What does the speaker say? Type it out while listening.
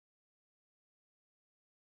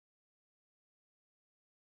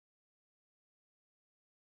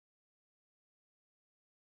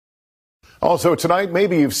Also tonight,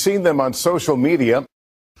 maybe you've seen them on social media.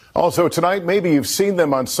 Also tonight, maybe you've seen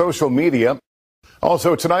them on social media.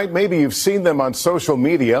 Also tonight, maybe you've seen them on social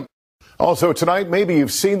media. Also tonight, maybe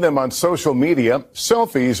you've seen them on social media.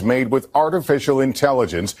 Selfies made with artificial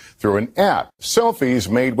intelligence through an app. Selfies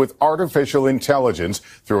made with artificial intelligence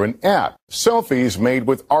through an app. Selfies made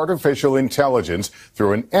with artificial intelligence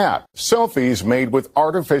through an app. Selfies made with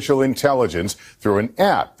artificial intelligence through an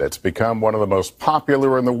app that's become one of the most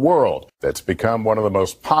popular in the world. That's become one of the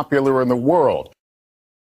most popular in the world.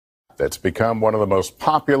 That's become one of the most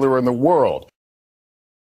popular in the world.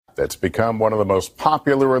 That's become one of the most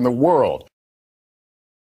popular in the world.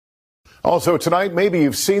 Also tonight, maybe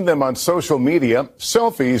you've seen them on social media.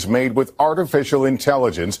 Selfies made with artificial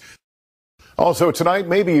intelligence. Also tonight,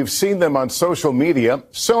 maybe you've seen them on social media.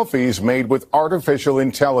 Selfies made with artificial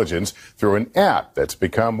intelligence through an app that's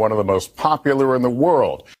become one of the most popular in the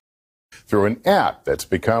world. Through an app that's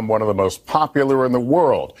become one of the most popular in the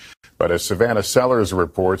world. But as Savannah Sellers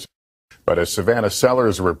reports,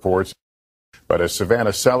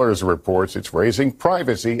 it's raising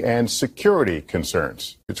privacy and security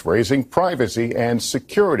concerns. It's raising privacy and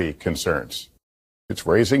security concerns. It's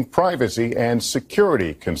raising privacy and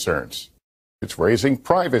security concerns. It's raising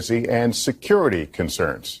privacy and security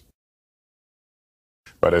concerns.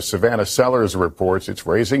 But as Savannah Sellers reports, it's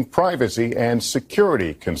raising privacy and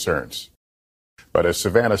security concerns. But as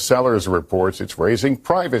Savannah Sellers reports, it's raising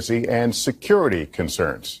privacy and security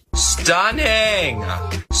concerns. Stunning!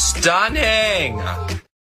 Stunning!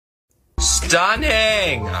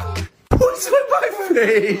 Stunning! What's on my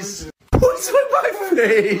face? What's on my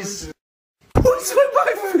face? What's on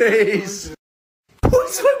my face?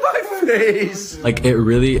 What's on my face? Like it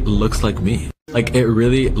really looks like me. Like it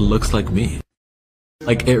really looks like me.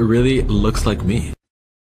 Like it really looks like me.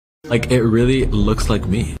 Like it really looks like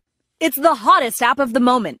me. It's the hottest app of the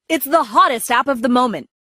moment. It's the hottest app of the moment.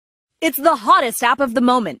 It's the hottest app of the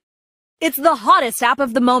moment. It's the hottest app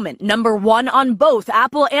of the moment. Number 1 on both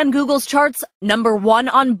Apple and Google's charts. Number 1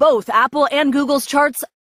 on both Apple and Google's charts.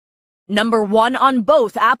 Number 1 on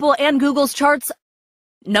both Apple and Google's charts.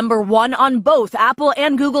 Number 1 on both Apple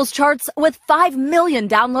and Google's charts with 5 million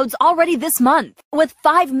downloads already this month. With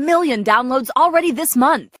 5 million downloads already this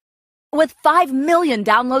month. With 5 million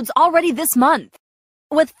downloads already this month.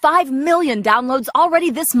 With 5 million downloads already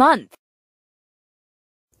this month.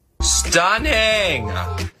 Stunning!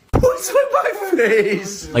 What's on my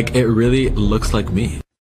face? Like it really looks like me.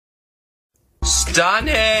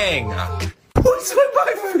 Stunning! What's on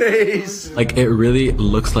my face? Like it really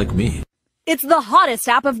looks like me. It's the hottest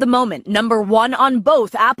app of the moment. Number 1 on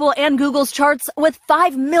both Apple and Google's charts with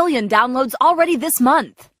 5 million downloads already this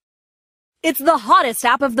month. It's the hottest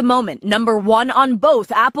app of the moment. Number 1 on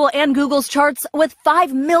both Apple and Google's charts with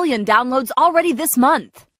 5 million downloads already this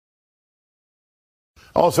month.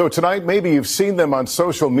 Also tonight, maybe you've seen them on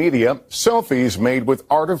social media. Selfies made with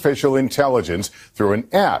artificial intelligence through an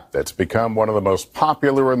app that's become one of the most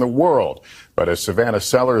popular in the world. But as Savannah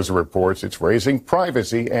Sellers reports, it's raising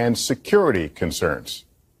privacy and security concerns.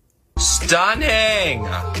 Stunning!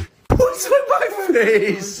 What's on my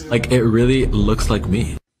face? Like it really looks like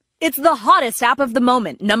me. It's the hottest app of the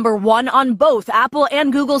moment. Number 1 on both Apple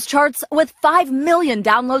and Google's charts with 5 million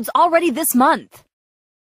downloads already this month.